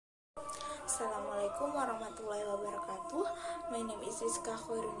Assalamualaikum warahmatullahi wabarakatuh. My name is Riska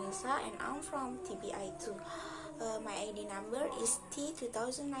Khoirun Nisa and I'm from TBI2. My ID number is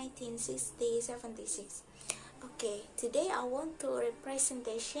T2019-6076. Okay, today I want to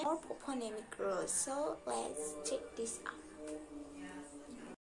representation morphophonemic rules. So let's check this out.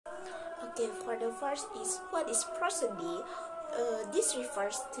 Okay, for the first is what is prosody? This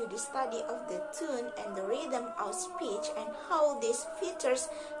refers to the study of the tone and the rhythm of speech and how these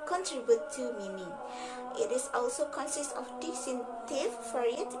features contribute to meaning. It is also consists of distinctive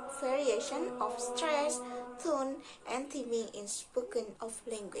variation of stress, tone, and timing in spoken of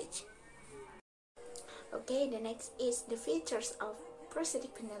language. Okay, the next is the features of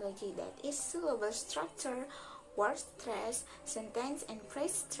prosodic phonology, that is syllable structure, word stress, sentence and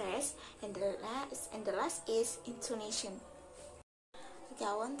phrase stress, and the last is intonation. Okay,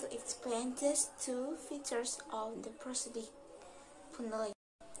 I want to explain just two features of the prosodic phonology.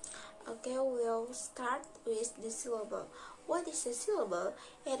 Okay, we'll start with the syllable. What is a syllable?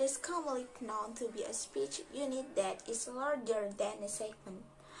 It is commonly known to be a speech unit that is larger than a segment.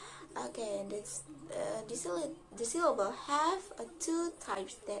 Okay, the syllable have two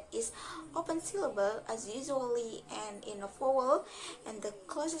types, that is open syllable as usually end in a vowel, and the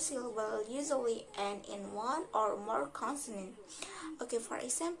closed syllable usually end in one or more consonant. Okay, for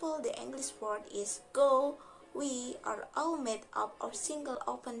example, the English word is go, we are all made up of single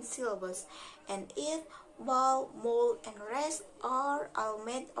open syllables, and it, ball, mold, and rest are all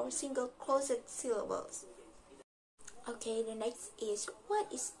made of single closed syllables. Okay, the next is what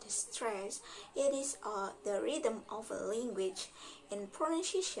is the stress? It is the rhythm of a language. In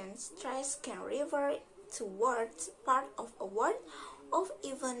pronunciation, stress can refer to words, part of a word, or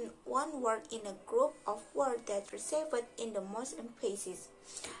even one word in a group of words that received in the most emphasis.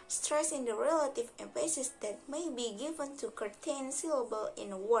 Stress in the relative emphasis that may be given to certain syllable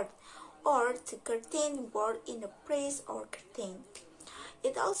in a word, or to certain word in a phrase or certain.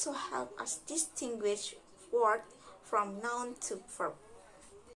 It also helps us distinguish word from noun to verb.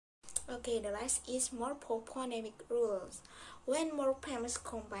 Okay, the last is morphophonemic rules. When morphemes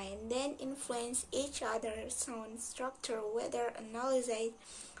combine, then influence each other's sound structure, whether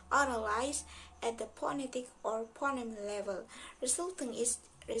analyzed at the phonetic or phoneme level, resulting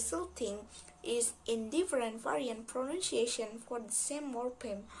is in different variant pronunciation for the same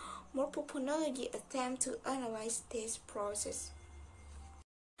morpheme. Morphophonology attempt to analyze this process.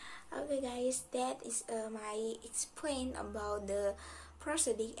 Okay guys, that is my explain about the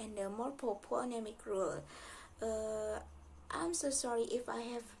prosodic and the morphophonemic rule. I'm so sorry if I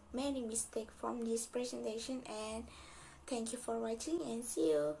have many mistakes from this presentation, and thank you for watching and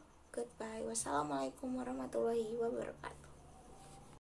see you. Goodbye. Wassalamualaikum warahmatullahi wabarakatuh.